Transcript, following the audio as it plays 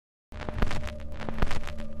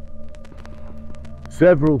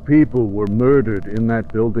Several people were murdered in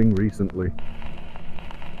that building recently.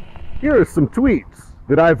 Here are some tweets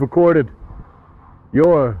that I've recorded.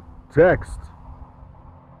 Your text.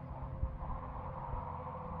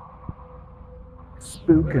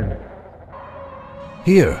 Spooken.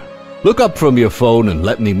 Here, look up from your phone and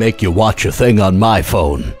let me make you watch a thing on my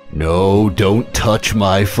phone. No, don't touch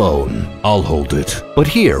my phone. I'll hold it. But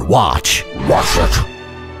here, watch. Watch it.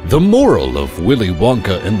 The moral of Willy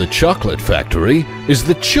Wonka and the Chocolate Factory is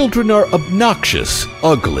that children are obnoxious,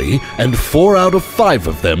 ugly, and 4 out of 5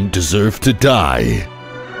 of them deserve to die.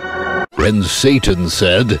 When Satan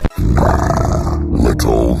said, "Let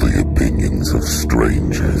all the opinions of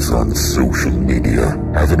strangers on social media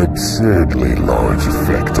have an absurdly large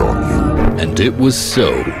effect on you." And it was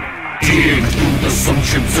so. Dig through the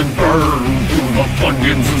sunships and burn through the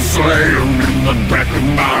funyuns and slam in the back of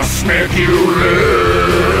my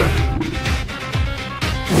speculator.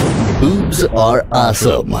 Boobs are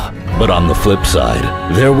awesome. But on the flip side,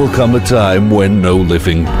 there will come a time when no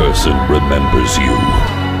living person remembers you.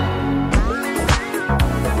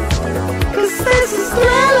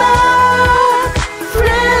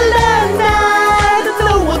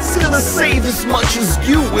 Save as much as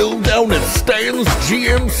you will down at Stan's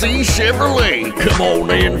GMC Chevrolet. Come on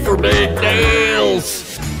in for big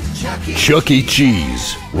nails. Chuck E.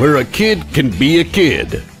 Cheese, where a kid can be a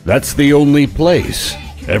kid. That's the only place.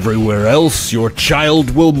 Everywhere else, your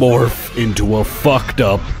child will morph into a fucked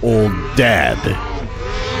up old dad.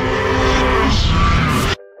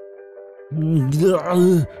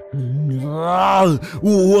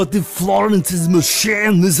 What if Florence's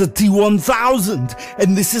machine is a T-1000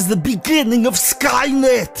 and this is the beginning of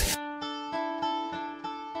Skynet?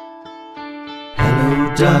 Hello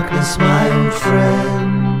darkness, my old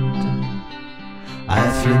friend. I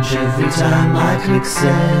flinch every time I click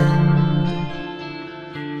send.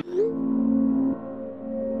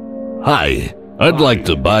 Hi, I'd like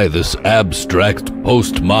to buy this abstract,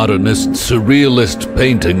 postmodernist, surrealist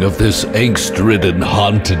painting of this angst-ridden,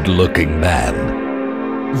 haunted-looking man.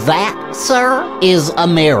 That, sir, is a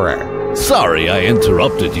mirror. Sorry I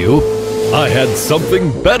interrupted you. I had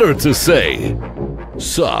something better to say.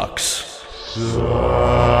 Sucks.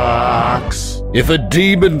 If a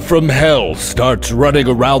demon from hell starts running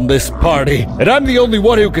around this party, and I'm the only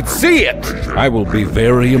one who can see it, I will be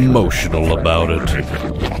very emotional about it.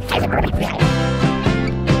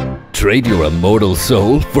 Trade your immortal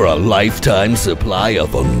soul for a lifetime supply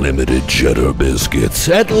of unlimited cheddar biscuits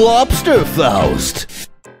at Lobster Faust.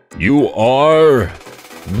 You are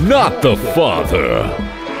not the father,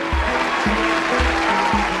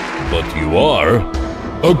 but you are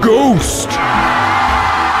a ghost.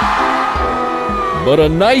 But a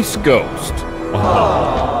nice ghost.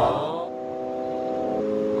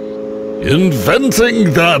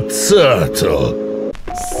 Inventing that turtle.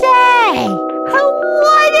 Say,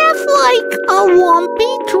 what if like a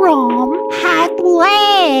lumpy drum had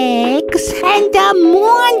legs and a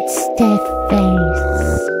monster face?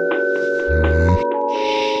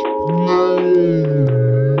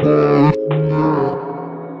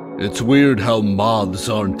 It's weird how moths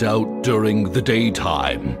aren't out during the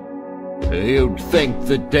daytime. You'd think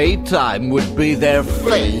the daytime would be their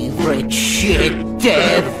favorite shit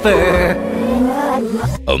ever.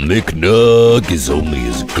 A McNug is only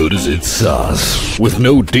as good as its sauce. With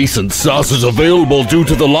no decent sauces available due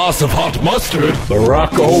to the loss of hot mustard,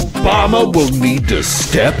 Barack Obama will need to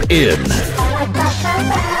step in.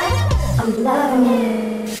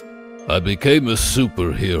 I became a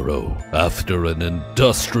superhero after an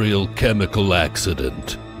industrial chemical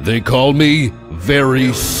accident. They call me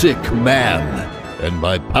Very Sick Man, and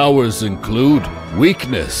my powers include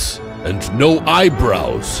weakness and no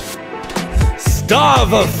eyebrows.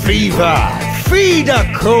 Starve a fever, feed a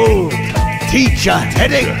cold, teach a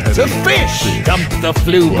headache to fish, dump the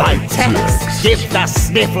flu by text, give the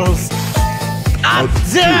sniffles a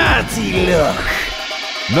dirty look.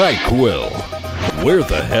 NyQuil, where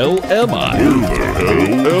the hell am I?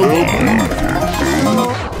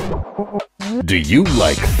 Do you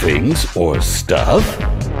like things or stuff?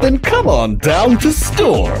 Then come on down to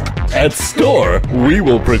Store. At Store, we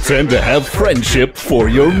will pretend to have friendship for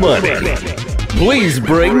your money. Please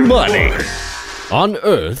bring money. On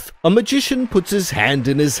Earth, a magician puts his hand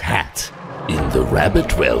in his hat. In the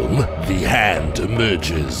rabbit realm, the hand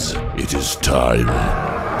emerges. It is time.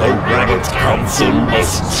 The Rabbit Council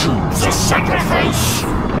must choose a sacrifice.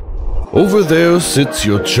 Over there sits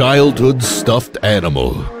your childhood stuffed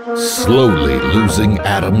animal, slowly losing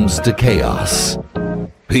atoms to chaos.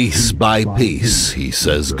 Piece by piece, he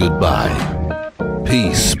says goodbye.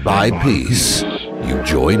 Piece by piece, you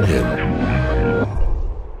join him.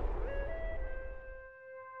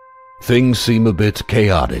 Things seem a bit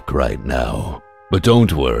chaotic right now. But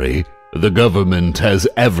don't worry, the government has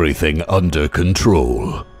everything under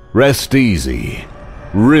control. Rest easy.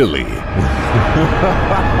 Really.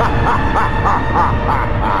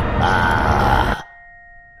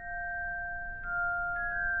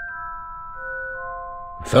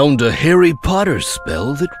 Found a Harry Potter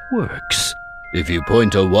spell that works. If you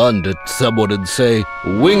point a wand at someone and say,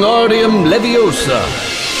 Wingardium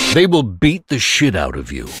Leviosa, they will beat the shit out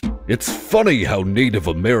of you. It's funny how Native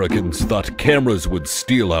Americans thought cameras would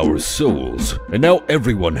steal our souls. And now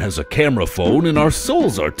everyone has a camera phone and our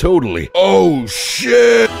souls are totally, oh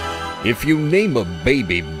shit! If you name a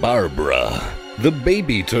baby Barbara, the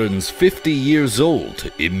baby turns 50 years old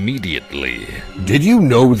immediately. Did you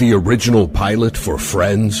know the original pilot for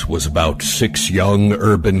Friends was about 6 young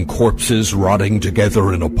urban corpses rotting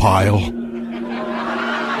together in a pile?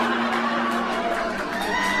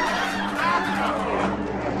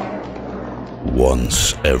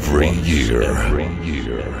 Once every year,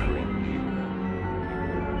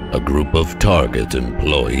 a group of Target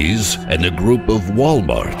employees and a group of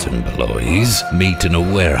Walmart employees meet in a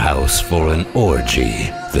warehouse for an orgy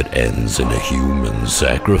that ends in a human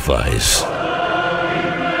sacrifice.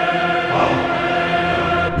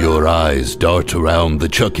 Your eyes dart around the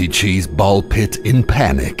Chuck E. Cheese ball pit in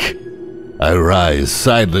panic. I rise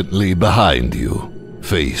silently behind you,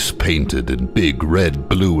 face painted in big red,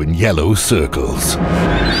 blue, and yellow circles.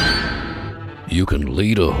 You can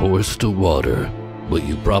lead a horse to water, but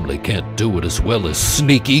you probably can't do it as well as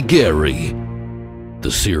Sneaky Gary, the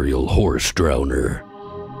serial horse drowner.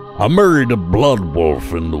 I married a blood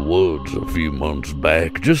wolf in the woods a few months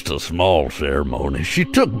back, just a small ceremony. She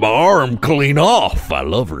took my arm clean off. I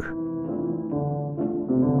love her.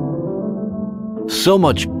 So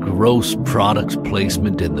much gross product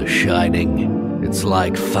placement in The Shining. It's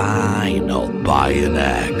like, fine, I'll buy an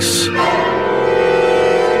axe.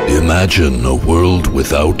 Imagine a world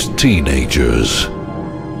without teenagers.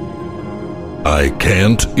 I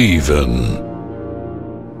can't even.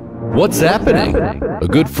 What's happening? A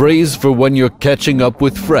good phrase for when you're catching up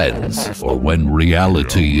with friends, or when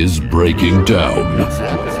reality is breaking down.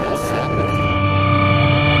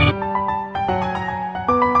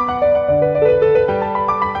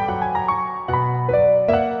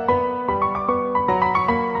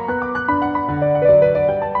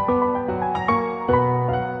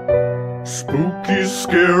 Spooky,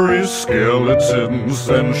 scary skeletons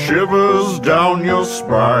and shivers down your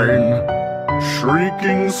spine.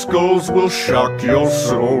 Shrieking skulls will shock your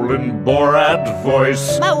soul in Borat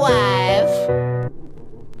voice. My wife.